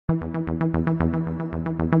What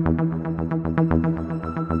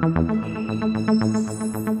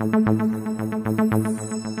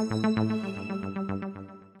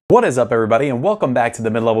is up, everybody, and welcome back to the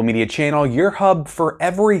Mid-Level Media channel, your hub for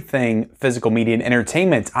everything physical media and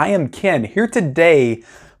entertainment. I am Ken, here today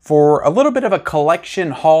for a little bit of a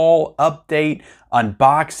collection haul, update,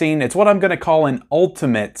 unboxing. It's what I'm going to call an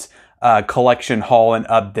ultimate collection haul and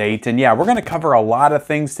update. And yeah, we're going to cover a lot of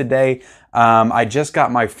things today. I just got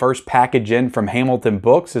my first package in from Hamilton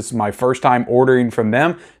Books. This is my first time ordering from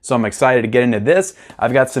them, so I'm excited to get into this.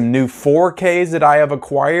 I've got some new 4Ks that I have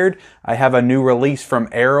acquired. I have a new release from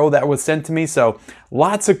Arrow that was sent to me, so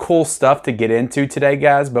lots of cool stuff to get into today,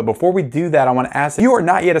 guys. But before we do that, I want to ask, if you are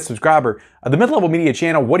not yet a subscriber of the Mid-Level Media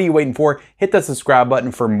channel, what are you waiting for? Hit the subscribe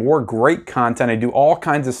button for more great content. I do all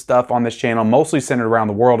kinds of stuff on this channel, mostly centered around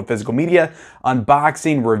the world of physical media,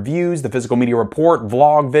 unboxing, reviews, the Physical Media Report,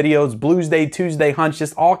 vlog videos, Blues Day, Tuesday hunch,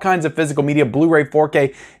 just all kinds of physical media, Blu-ray,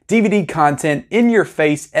 4K, DVD content in your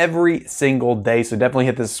face every single day. So definitely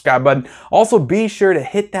hit the subscribe button. Also, be sure to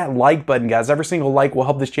hit that like button, guys. Every single like will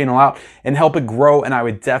help this channel out and help it grow, and I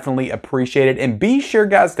would definitely appreciate it. And be sure,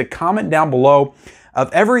 guys, to comment down below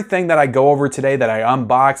of everything that I go over today, that I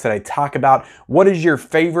unbox, that I talk about. What is your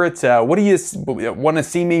favorite? What do you want to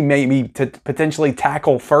see me maybe to potentially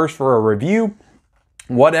tackle first for a review?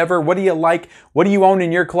 Whatever. What do you like? What do you own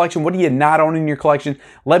in your collection? What do you not own in your collection?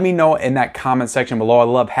 Let me know in that comment section below. I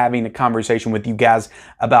love having a conversation with you guys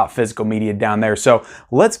about physical media down there. So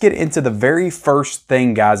let's get into the very first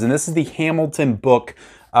thing, guys. And this is the Hamilton book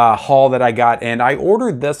haul that I got, and I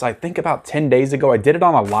ordered this I think about 10 days ago. I did it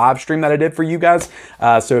on a live stream that I did for you guys.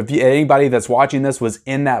 So if anybody that's watching this was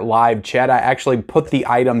in that live chat, I actually put the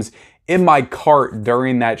items in my cart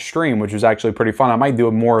during that stream, which was actually pretty fun. I might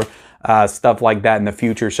do more stuff like that in the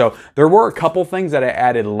future. So there were a couple things that I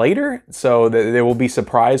added later, so there will be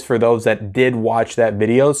surprise for those that did watch that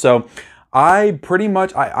video. So I pretty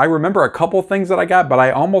much, I remember a couple things that I got, but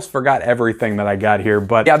I almost forgot everything that I got here.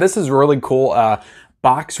 But yeah, this is really cool.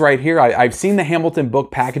 Box right here. I've seen the Hamilton book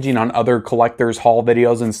packaging on other collectors haul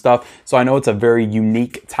videos and stuff, so I know it's a very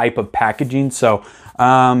unique type of packaging. So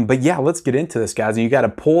but yeah, let's get into this, guys. And you got to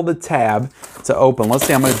pull the tab to open. Let's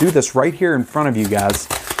see, I'm going to do this right here in front of you guys,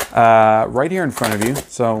 right here in front of you.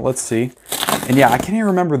 So let's see. And yeah, I can't even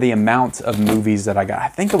remember the amount of movies that I got. I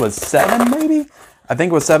think it was 7, maybe. I think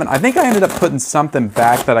it was 7. I think I ended up putting something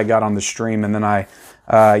back that I got on the stream, and then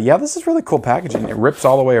yeah, this is really cool packaging. It rips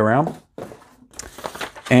all the way around.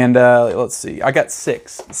 And let's see, I got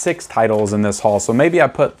six titles in this haul. So maybe I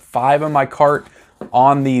put 5 in my cart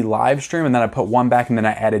on the live stream, and then I put 1 back, and then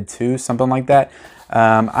I added 2, something like that.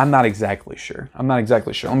 I'm not exactly sure.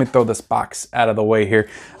 Let me throw this box out of the way here.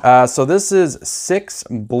 So this is 6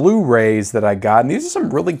 Blu-rays that I got, and these are some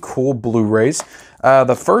really cool Blu-rays.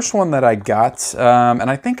 The first one that I got, and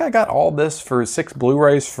I think I got all this for 6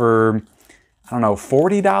 Blu-rays for, I don't know,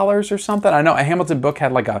 $40 or something. I know a Hamilton book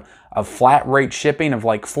had like a flat rate shipping of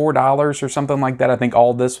like $4 or something like that. I think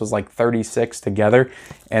all this was like $36 together.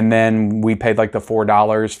 And then we paid like the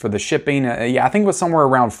 $4 for the shipping. Yeah, I think it was somewhere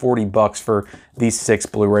around $40 for these 6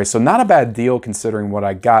 Blu-rays. So not a bad deal considering what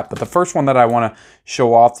I got. But the first one that I want to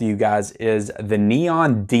show off to you guys is the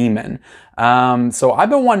Neon Demon. So I've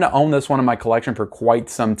been wanting to own this one in my collection for quite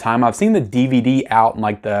some time. I've seen the DVD out in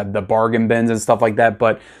like the bargain bins and stuff like that,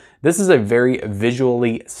 but this is a very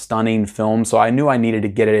visually stunning film, so I knew I needed to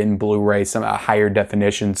get it in Blu-ray, a higher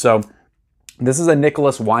definition. So this is a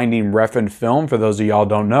Nicholas Winding Refn film, for those of y'all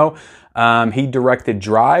don't know. He directed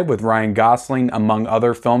Drive with Ryan Gosling, among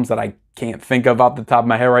other films that I can't think of off the top of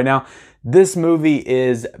my head right now. This movie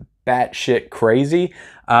is batshit crazy.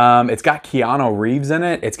 It's got Keanu Reeves in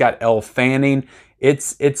it. It's got Elle Fanning.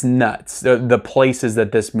 It's nuts, the places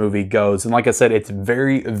that this movie goes. And like I said, it's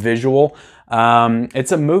very visual.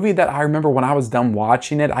 It's a movie that I remember when I was done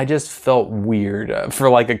watching it, I just felt weird. For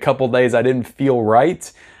like a couple days, I didn't feel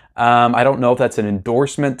right. I don't know if that's an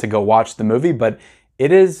endorsement to go watch the movie, but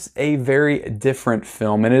it is a very different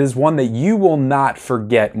film, and it is one that you will not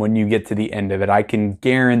forget when you get to the end of it. I can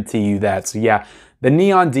guarantee you that. So yeah, the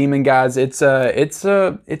Neon Demon, guys, it's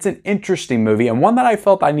an interesting movie, and one that I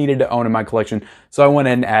felt I needed to own in my collection. So I went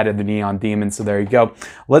ahead and added the Neon Demon. So there you go.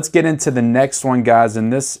 Let's get into the next one, guys.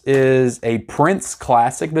 And this is a Prince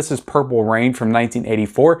classic. This is Purple Rain from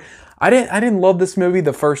 1984. I didn't love this movie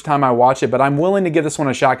the first time I watched it, but I'm willing to give this one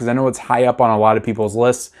a shot because I know it's high up on a lot of people's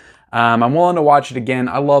lists. I'm willing to watch it again.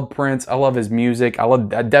 I love Prince. I love his music. I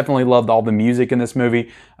definitely loved all the music in this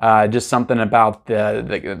movie. Just something about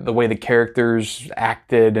the way the characters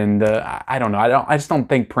acted, and I don't know. I just don't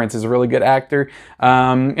think Prince is a really good actor,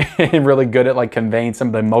 and really good at like conveying some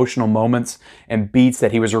of the emotional moments and beats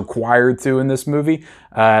that he was required to in this movie.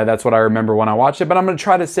 That's what I remember when I watched it. But I'm gonna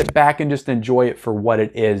try to sit back and just enjoy it for what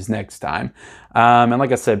it is next time. And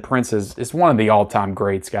like I said, Prince is one of the all-time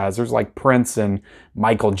greats, guys. There's like Prince and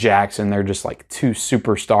Michael Jackson. They're just like two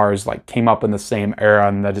superstars, like came up in the same era,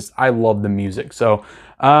 and I love the music. So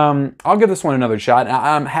I'll give this one another shot.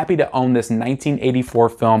 I'm happy to own this 1984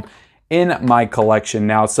 film in my collection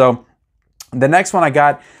now. So the next one I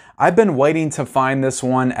got, I've been waiting to find this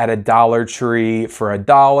one at a Dollar Tree for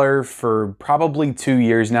 $1 for probably 2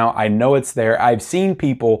 years now. I know it's there. I've seen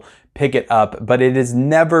people pick it up, but it is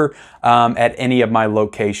never at any of my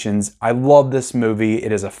locations. I love this movie.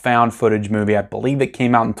 It is a found footage movie. I believe it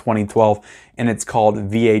came out in 2012, and it's called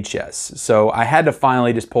VHS. So I had to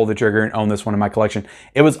finally just pull the trigger and own this one in my collection.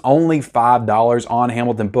 It was only $5 on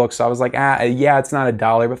Hamilton Books, so I was like, yeah, it's not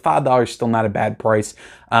 $1, but $5 is still not a bad price.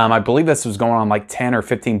 I believe this was going on like 10 or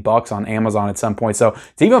 15 bucks on Amazon at some point. So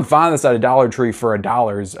to even find this at a Dollar Tree for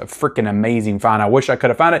 $1 is a freaking amazing find. I wish I could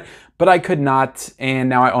have found it, but I could not, and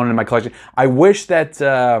now I own it in my collection. I wish that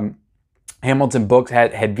Hamilton Books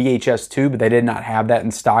had VHS too, but they did not have that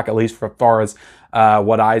in stock, at least for as far as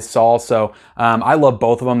what I saw. So I love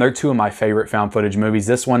both of them. They're two of my favorite found footage movies.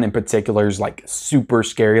 This one in particular is like super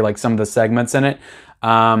scary, like some of the segments in it.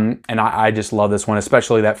 And I just love this one,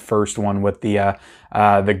 especially that first one with the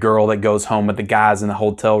girl that goes home with the guys in the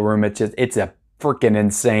hotel room. It's a freaking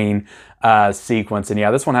insane sequence. And yeah,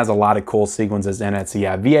 this one has a lot of cool sequences in it. So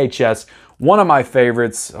yeah, VHS, one of my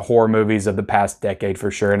favorites horror movies of the past decade for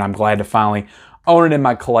sure. And I'm glad to finally own it in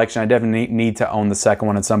my collection. I definitely need to own the second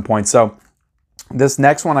one at some point. So this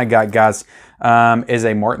next one I got, guys, is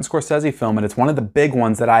a Martin Scorsese film, and it's one of the big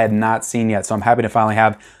ones that I had not seen yet. So I'm happy to finally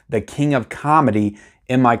have The King of Comedy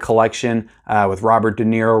in my collection with Robert De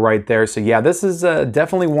Niro right there. So yeah, this is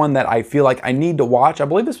definitely one that I feel like I need to watch. I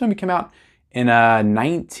believe this movie came out in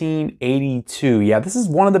 1982. Yeah, this is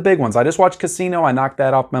one of the big ones. I just watched Casino. I knocked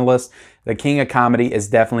that off my list. The King of Comedy is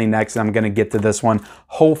definitely next, and I'm going to get to this one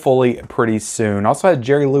hopefully pretty soon. Also had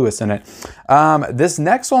Jerry Lewis in it. This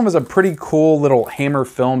next one was a pretty cool little Hammer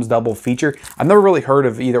Films double feature. I've never really heard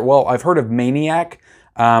of either. Well, I've heard of Maniac,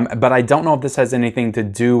 but I don't know if this has anything to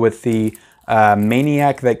do with the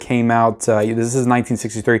Maniac that came out, this is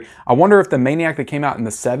 1963. I wonder if the Maniac that came out in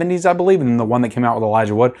the 70s, I believe, and then the one that came out with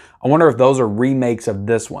Elijah Wood, I wonder if those are remakes of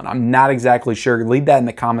this one. I'm not exactly sure. Leave that in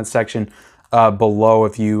the comments section below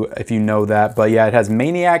if you know that. But yeah, it has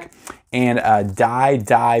Maniac and Die,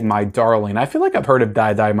 Die, My Darling. I feel like I've heard of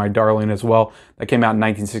Die, Die, My Darling as well. That came out in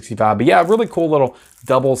 1965. But yeah, a really cool little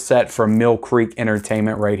double set from Mill Creek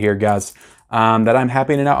Entertainment right here, guys. That I'm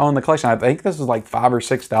happy to now own the collection. I think this was like $5 or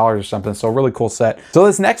 $6 or something, so a really cool set. So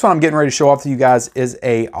this next one I'm getting ready to show off to you guys is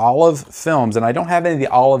a Olive Films, and I don't have any of the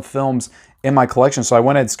Olive Films in my collection, so I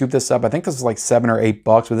went ahead and scooped this up. I think this is like $7 or $8,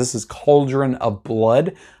 but this is Cauldron of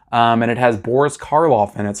Blood, and it has Boris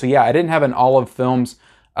Karloff in it. So yeah, I didn't have an Olive Films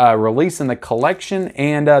release in the collection,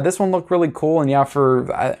 and this one looked really cool, and yeah,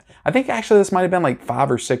 I think actually this might have been like $5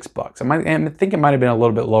 or $6. I think it might have been a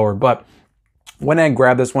little bit lower, but went ahead and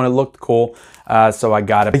grabbed this one. It looked cool, so I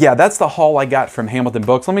got it. But yeah, that's the haul I got from Hamilton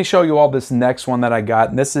Books. Let me show you all this next one that I got.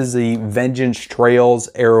 And this is the Vengeance Trails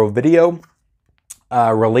Arrow Video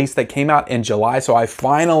release that came out in July. So I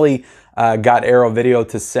finally got Arrow Video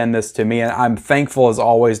to send this to me, and I'm thankful as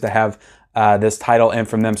always to have this title in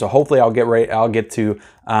from them. So hopefully I'll get to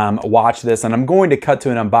watch this, and I'm going to cut to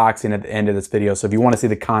an unboxing at the end of this video. So if you want to see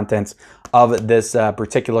the contents of this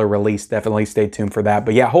particular release, definitely stay tuned for that.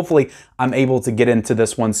 But yeah, hopefully I'm able to get into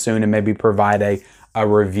this one soon and maybe provide a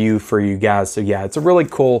review for you guys. So yeah, it's a really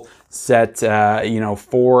cool set, you know,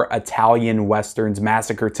 for Italian Westerns,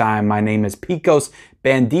 Massacre Time, My Name is Picos,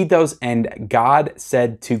 Banditos, and God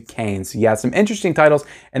Said to Cain. So yeah, some interesting titles,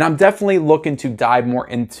 and I'm definitely looking to dive more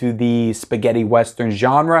into the spaghetti Western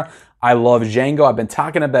genre. I love Django. I've been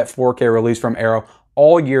talking about that 4K release from Arrow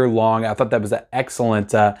all year long. I thought that was an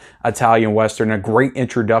excellent Italian Western, a great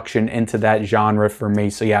introduction into that genre for me.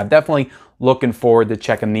 So yeah, definitely looking forward to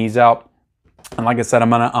checking these out. And like I said, I'm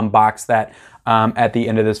going to unbox that at the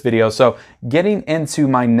end of this video. So getting into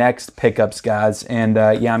my next pickups, guys, and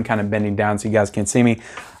yeah, I'm kind of bending down so you guys can't see me.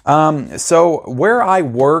 So where I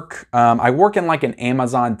work in like an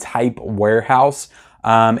Amazon type warehouse,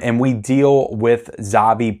 and we deal with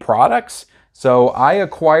Zavi products. So I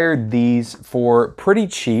acquired these for pretty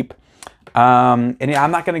cheap. And yeah,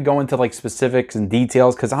 I'm not going to go into like specifics and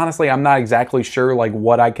details because honestly, I'm not exactly sure like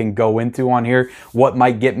what I can go into on here, what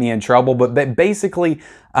might get me in trouble. But basically,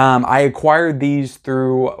 I acquired these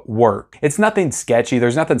through work. It's nothing sketchy.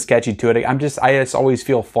 There's nothing sketchy to it. I just always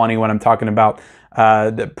feel funny when I'm talking about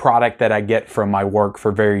the product that I get from my work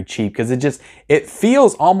for very cheap because it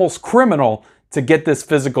feels almost criminal to get this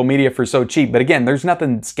physical media for so cheap. But again, there's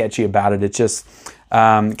nothing sketchy about it. It's just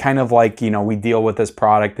kind of like, you know, we deal with this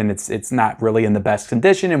product and it's not really in the best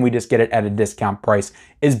condition and we just get it at a discount price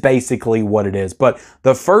is basically what it is. But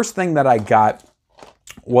the first thing that I got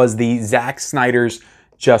was the Zack Snyder's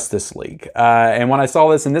Justice League. And when I saw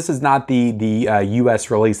this, and this is not the US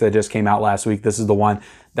release that just came out last week, this is the one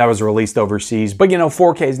that was released overseas. But you know,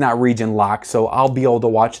 4K is not region locked, so I'll be able to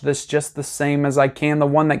watch this just the same as I can the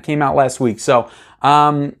one that came out last week. So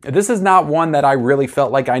this is not one that I really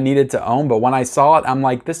felt like I needed to own, but when I saw it, I'm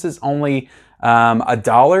like, this is only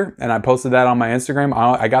 $1, and I posted that on my Instagram.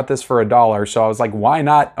 I got this for $1, so I was like, why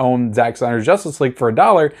not own Zack Snyder's Justice League for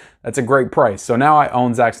 $1? That's a great price. So now I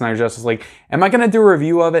own Zack Snyder's Justice League. Am I going to do a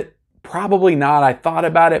review of it? Probably not. I thought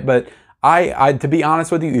about it, but to be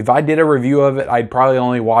honest with you, if I did a review of it, I'd probably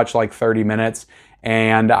only watch like 30 minutes,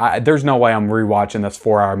 and there's no way I'm rewatching this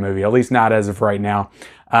 4-hour movie, at least not as of right now.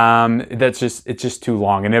 It's just too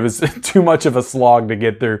long, and it was too much of a slog to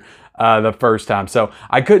get through the first time. So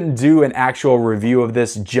I couldn't do an actual review of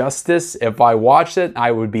this justice. If I watched it,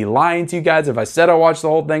 I would be lying to you guys if I said I watched the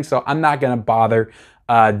whole thing, so I'm not going to bother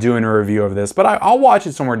doing a review of this, but I'll watch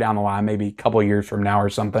it somewhere down the line, maybe a couple years from now or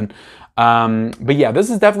something. But yeah, this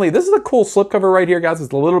is a cool slipcover right here, guys.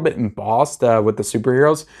 It's a little bit embossed with the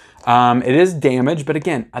superheroes. It is damaged, but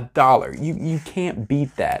again, $1. You can't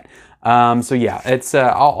beat that. So yeah,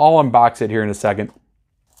 I'll unbox it here in a second.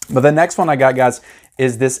 But the next one I got, guys,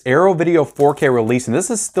 is this Arrow Video 4K release, and this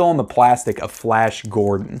is still in the plastic of Flash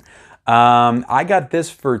Gordon. I got this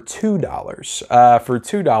for $2. For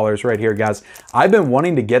 $2 right here, guys. I've been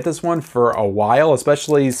wanting to get this one for a while,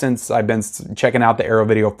 especially since I've been checking out the Arrow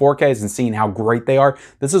Video 4Ks and seeing how great they are.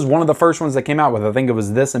 This is one of the first ones that came out with. I think it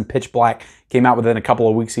was this and Pitch Black came out within a couple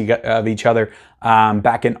of weeks of each other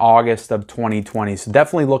back in August of 2020. So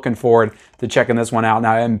definitely looking forward to checking this one out.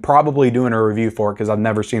 Now, I'm probably doing a review for it because I've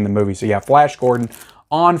never seen the movie. So yeah, Flash Gordon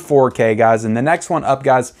on 4K, guys. And the next one up,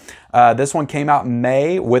 guys, this one came out in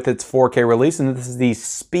May with its 4K release, and this is the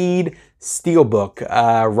Speed Steelbook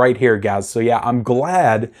right here, guys. So yeah, I'm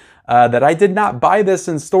glad that I did not buy this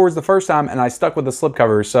in stores the first time, and I stuck with the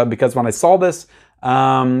slipcover. So because when I saw this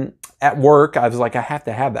at work, I was like, I have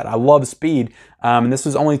to have that. I love Speed, and this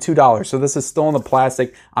was only $2. So this is still in the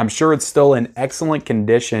plastic. I'm sure it's still in excellent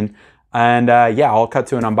condition. And yeah, I'll cut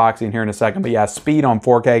to an unboxing here in a second. But yeah, Speed on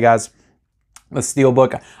 4K, guys. The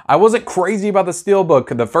Steelbook. I wasn't crazy about the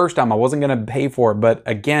Steelbook the first time. I wasn't going to pay for it. But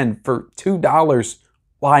again, for $2,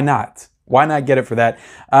 why not? Why not get it for that?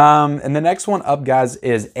 And the next one up, guys,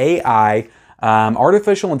 is AI,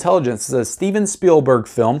 Artificial Intelligence. It's a Steven Spielberg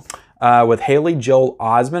film with Haley Joel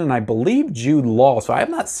Osment and I believe Jude Law. So I have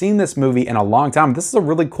not seen this movie in a long time. This is a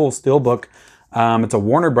really cool Steelbook. It's a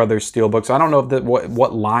Warner Brothers Steelbook, so I don't know if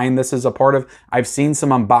what line this is a part of. I've seen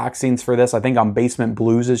some unboxings for this, I think on Basement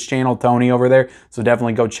Blues' channel, Tony over there, so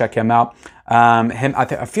definitely go check him out.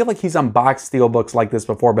 I feel like he's unboxed Steelbooks like this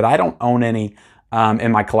before, but I don't own any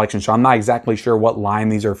in my collection, so I'm not exactly sure what line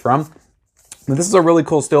these are from. But this is a really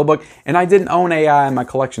cool Steelbook, and I didn't own AI in my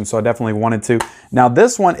collection, so I definitely wanted to. Now,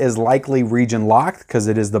 this one is likely region locked because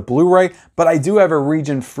it is the Blu-ray, but I do have a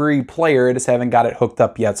region-free player. I just haven't got it hooked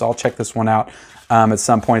up yet, so I'll check this one out at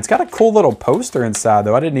some point. It's got a cool little poster inside,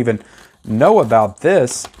 though. I didn't even know about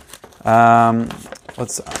this.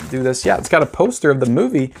 Let's do this. Yeah, it's got a poster of the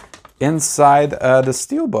movie inside the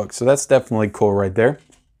Steelbook, so that's definitely cool right there.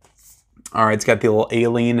 All right, it's got the little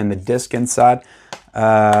alien and the disc inside.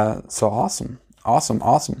 So awesome.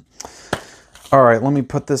 All right, let me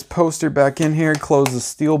put this poster back in here, close the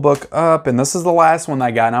Steelbook up, and this is the last one I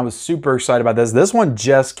got, and I was super excited about this. This one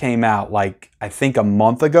just came out, like, I think a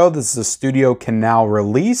month ago. This is a Studio Canal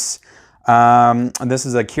release. This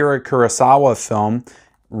is a Akira Kurosawa film,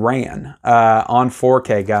 Ran, on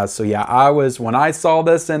 4K, guys. So yeah, when I saw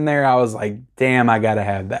this in there, I was like, damn, I gotta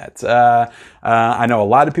have that. I know a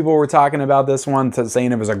lot of people were talking about this one,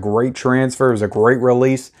 saying it was a great transfer, it was a great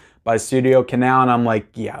release by Studio Canal, and I'm like,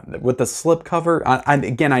 yeah, with the slipcover,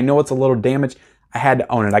 again, I know it's a little damaged, I had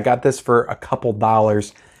to own it. I got this for a couple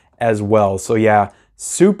 $, as well. So yeah,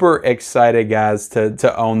 super excited, guys,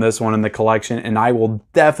 to own this one in the collection, and I will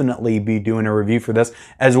definitely be doing a review for this,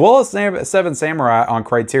 as well as Seven Samurai on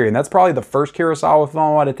Criterion. That's probably the first Kurosawa film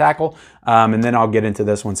I want to tackle, and then I'll get into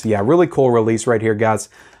this one. So yeah, really cool release right here, guys.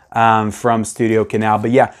 from Studio Canal.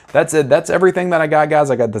 But yeah, that's it. That's everything that I got,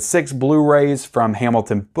 guys. I got the 6 Blu-rays from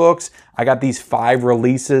Hamilton Books. I got these 5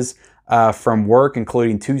 releases from work,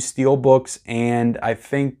 including 2 Steelbooks and I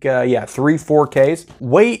think, yeah, 3 4Ks.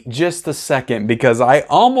 Wait just a second, because I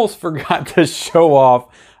almost forgot to show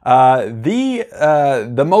off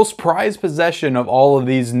the most prized possession of all of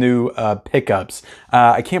these new pickups.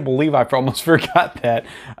 I can't believe I almost forgot that.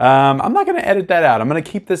 I'm not going to edit that out. I'm going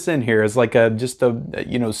to keep this in here as like just a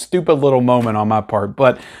you know, stupid little moment on my part.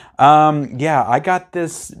 But yeah, I got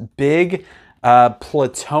this big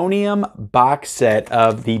Plutonium box set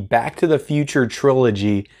of the Back to the Future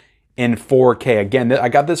trilogy in 4K. Again, I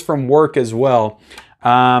got this from work as well.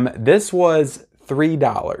 This was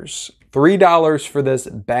 $3. $3 for this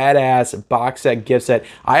badass box set gift set.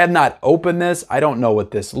 I have not opened this. I don't know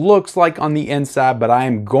what this looks like on the inside, but I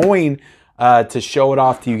am going to show it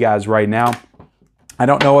off to you guys right now. I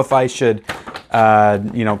don't know if I should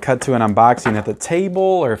you know, cut to an unboxing at the table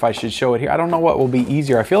or if I should show it here. I don't know what will be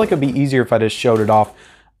easier. I feel like it'd be easier if I just showed it off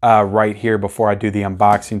right here before I do the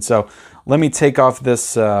unboxing. So let me take off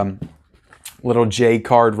this little J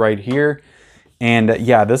card right here. And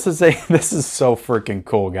yeah, this is so freaking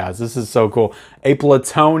cool, guys. This is so cool. A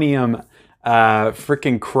plutonium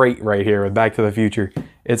freaking crate right here with Back to the Future.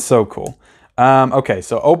 It's so cool. Okay,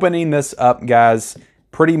 so opening this up, guys,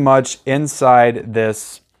 pretty much inside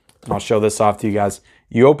this, I'll show this off to you guys.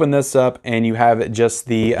 You open this up and you have just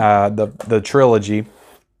the trilogy.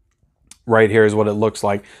 Right here is what it looks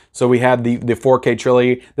like. So we have the 4K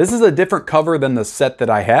trilogy. This is a different cover than the set that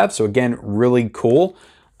I have. So again, really cool.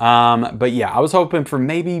 But yeah, I was hoping for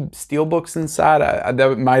maybe Steelbooks inside.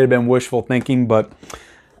 That might have been wishful thinking, but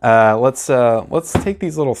let's take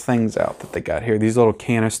these little things out that they got here. These little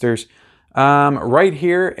canisters. Right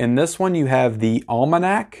here in this one, you have the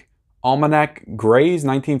Almanac Grays,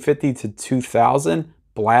 1950 to 2000,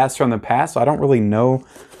 Blast from the Past. So I don't really know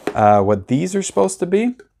what these are supposed to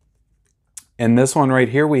be. In this one right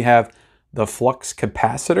here, we have the Flux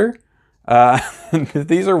Capacitor.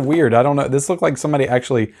 These are weird. I don't know. This looked like somebody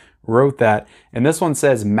actually wrote that. And this one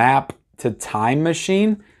says Map to Time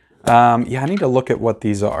Machine. Yeah, I need to look at what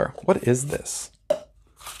these are. What is this?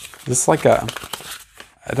 Is this like a...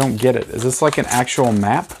 I don't get it. Is this like an actual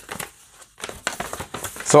map?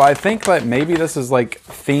 So I think that maybe this is like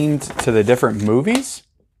themed to the different movies.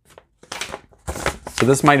 So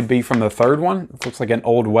this might be from the third one. It looks like an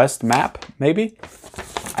Old West map, maybe.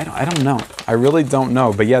 I don't know. I really don't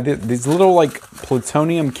know. But yeah, these little like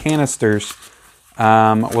plutonium canisters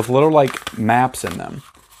with little like maps in them.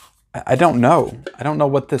 I don't know. I don't know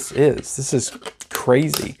what this is. This is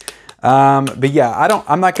crazy. But yeah,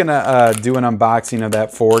 I'm not gonna do an unboxing of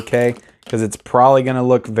that 4K because it's probably gonna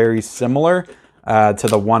look very similar to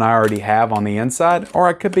the one I already have on the inside, or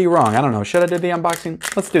I could be wrong. I don't know. Should I do the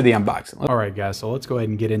unboxing? Let's do the unboxing. All right, guys, so let's go ahead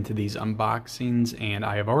and get into these unboxings, and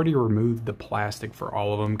I have already removed the plastic for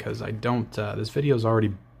all of them because I don't, this video is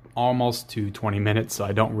already almost to 20 minutes, so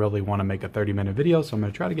I don't really want to make a 30-minute video, so I'm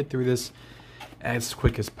going to try to get through this as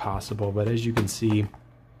quick as possible. But as you can see,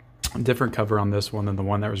 a different cover on this one than the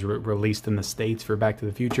one that was released in the States for Back to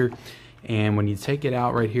the Future. And when you take it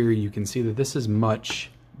out right here, you can see that this is much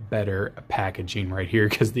better packaging right here,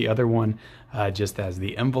 because the other one just has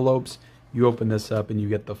the envelopes. You open this up and you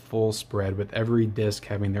get the full spread with every disc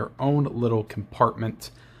having their own little compartment.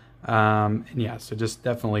 And yeah, so just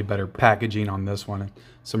definitely better packaging on this one.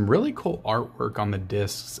 Some really cool artwork on the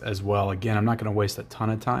discs as well. Again, I'm not going to waste a ton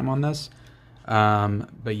of time on this.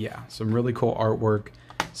 But yeah, some really cool artwork,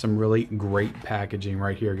 some really great packaging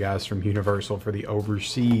right here, guys, from Universal for the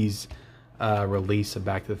overseas release of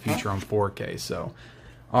Back to the Future on 4K. So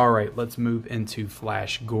all right, let's move into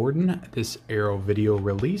Flash Gordon, this Arrow video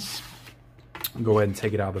release. I'll go ahead and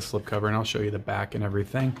take it out of the slipcover, and I'll show you the back and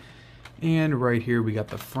everything. And right here, we got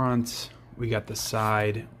the front, we got the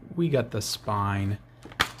side, we got the spine.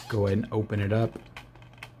 Go ahead and open it up.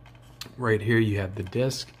 Right here, you have the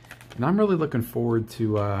disc, and I'm really looking forward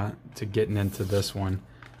to getting into this one.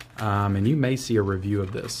 And you may see a review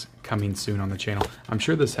of this coming soon on the channel. I'm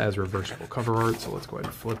sure this has reversible cover art, so let's go ahead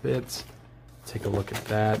and flip it. Take a look at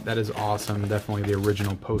that. That is awesome. Definitely the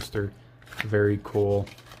original poster. Very cool.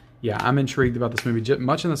 Yeah, I'm intrigued about this movie,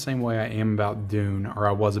 much in the same way I am about Dune, or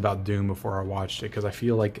I was about Dune before I watched it, because I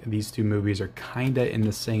feel like these two movies are kind of in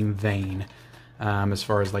the same vein as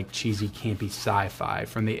far as like cheesy, campy sci-fi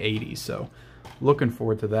from the 80s. So looking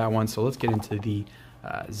forward to that one. So let's get into the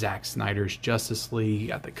Zack Snyder's Justice League.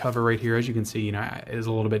 Got the cover right here. As you can see, you know, it is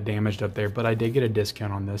a little bit damaged up there, but I did get a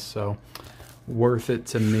discount on this, so worth it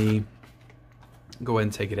to me. Go ahead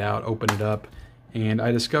and take it out, open it up, and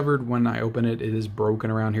I discovered when I open it, it is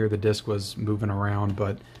broken around here. The disc was moving around,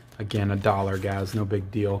 but Again, $1, guys, no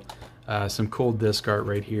big deal. Some cool disc art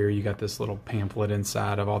right here. You got this little pamphlet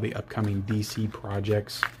inside of all the upcoming DC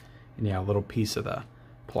projects. And yeah, a little piece of the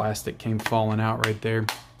plastic came falling out right there.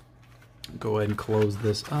 Go ahead and close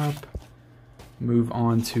this up. Move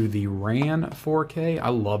on to the RAN 4K. I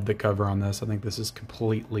love the cover on this. I think this is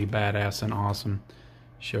completely badass and awesome.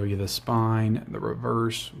 Show you the spine, the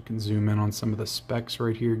reverse. We can zoom in on some of the specs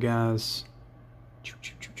right here, guys.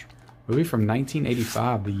 Movie from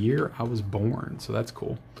 1985, the year I was born, so that's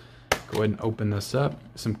cool. Go ahead and open this up.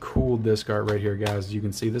 Some cool disc art right here, guys. You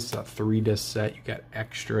can see this is a 3-disc set. You got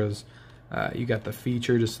extras. You got the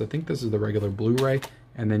feature. I think this is the regular Blu-ray,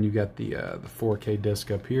 and then you got the 4K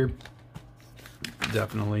disc up here.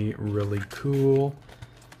 Definitely really cool.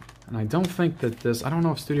 And I don't think that this, I don't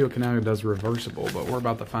know if Studio Canal does reversible, but we're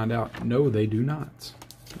about to find out. No, they do not.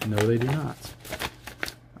 No, they do not.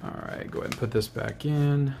 All right, go ahead and put this back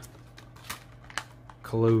in.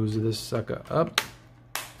 Close this sucker up.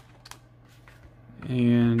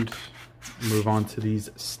 And move on to these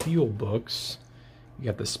steel books. You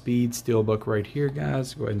got the Speed steel book right here,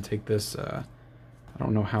 guys. Go ahead and take this. I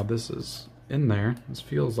don't know how this is in there. This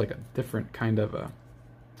feels like a different kind of a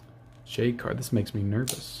J card. This makes me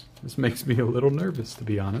nervous. This makes me a little nervous, to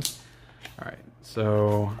be honest. All right,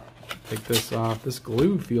 so take this off. This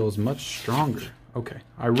glue feels much stronger. Okay,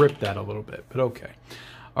 I ripped that a little bit, but okay.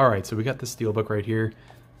 All right, so we got the steelbook right here.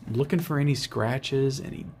 Looking for any scratches,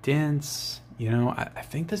 any dents. You know, I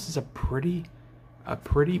think this is a pretty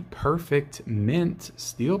perfect mint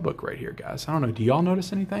steelbook right here, guys. I don't know. Do y'all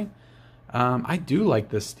notice anything? I do like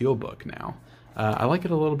this steelbook now. I like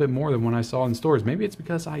it a little bit more than when I saw it in stores. Maybe it's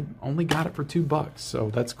because I only got it for $2, so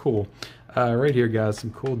that's cool. Right here, guys,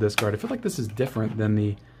 some cool disc art. I feel like this is different than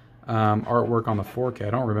the artwork on the 4K.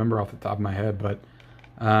 I don't remember off the top of my head, but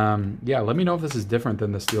yeah, let me know if this is different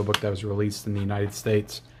than the steelbook that was released in the United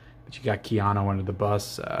States. But you got Keanu under the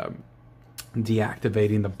bus,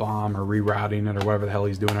 deactivating the bomb or rerouting it or whatever the hell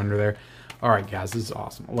he's doing under there. All right, guys, this is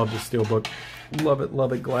awesome. I love this steelbook. Love it,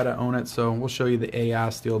 love it. Glad I own it. So we'll show you the AI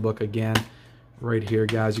steelbook again. Right here,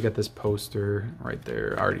 guys, you got this poster right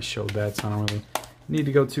there. I already showed that, so I don't really need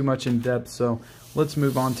to go too much in depth. So let's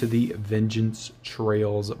move on to the Vengeance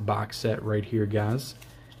Trails box set right here, guys.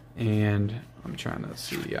 And I'm trying to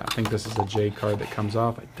see. Yeah, I think this is a J card that comes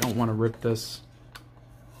off. I don't want to rip this.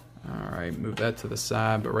 All right, move that to the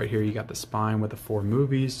side. But right here, you got the spine with the 4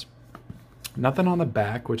 movies. Nothing on the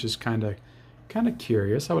back, which is kind of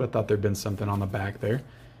curious. I would have thought there'd been something on the back there.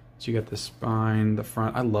 So you got the spine, the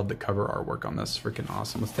front. I love the cover artwork on this. Freaking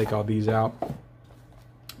awesome. Let's take all these out.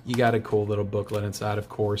 You got a cool little booklet inside, of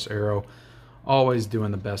course. Arrow always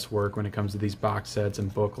doing the best work when it comes to these box sets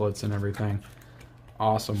and booklets and everything.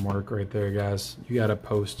 Awesome work right there, guys. You got a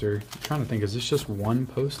poster. I'm trying to think, is this just one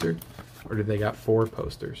poster? Or did they got 4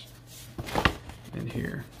 posters in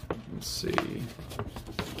here? Let's see.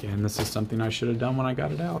 Again, this is something I should have done when I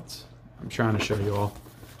got it out. I'm trying to show you all.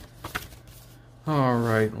 All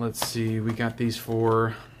right, let's see. We got these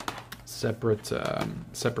 4 separate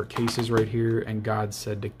cases right here. And God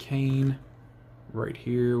Said to Cain right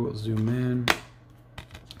here. We'll zoom in.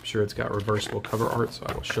 I'm sure it's got reversible cover art, so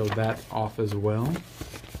I will show that off as well.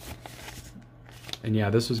 And yeah,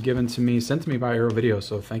 this was sent to me by Arrow Video,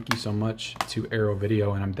 so thank you so much to Arrow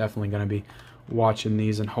Video, and I'm definitely going to be watching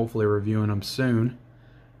these and hopefully reviewing them soon.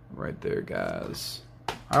 Right there, guys.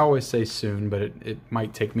 I always say soon, but it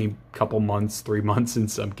might take me a couple months, 3 months in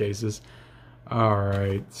some cases. All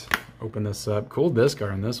right, open this up. Cool disc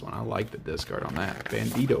art on this one. I like the disc art on that.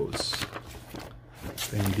 Banditos.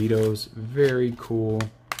 Banditos, very cool.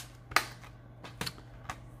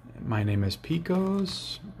 My Name is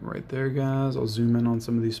Picos. Right there, guys. I'll zoom in on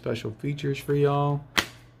some of these special features for y'all.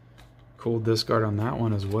 Cool disc art on that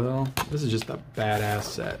one as well. This is just a badass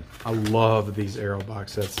set. I love these Arrow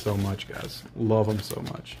box sets so much, guys. Love them so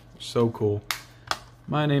much. So cool.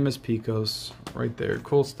 My Name is Picos. Right there.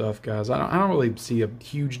 Cool stuff, guys. I don't really see a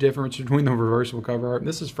huge difference between the reversible cover art.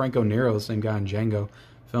 This is Franco Nero, the same guy in Django,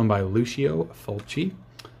 filmed by Lucio Fulci.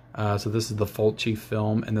 So this is the Fulci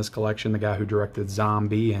film in this collection, the guy who directed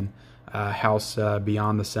Zombie and House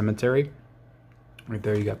Beyond the Cemetery. Right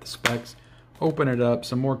there, you got the specs. Open it up.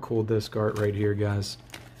 Some more cool disc art right here, guys.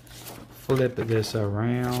 Flip this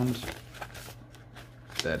around.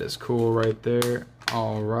 That is cool right there.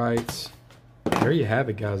 All right. There you have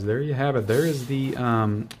it, guys. There you have it. There is the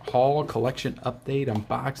haul collection update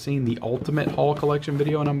unboxing, the ultimate haul collection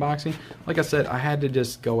video and unboxing. Like I said, I had to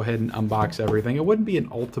just go ahead and unbox everything. It wouldn't be an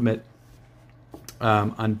ultimate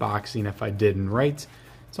unboxing if I didn't, right?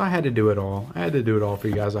 So I had to do it all. I had to do it all for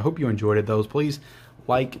you guys. I hope you enjoyed it, though. Please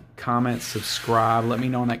Like, comment, subscribe. Let me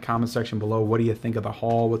know in that comment section below, what do you think of the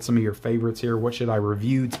haul? What's some of your favorites here? What should I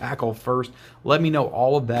review, tackle first? Let me know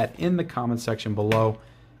all of that in the comment section below,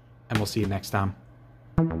 and we'll see you next time.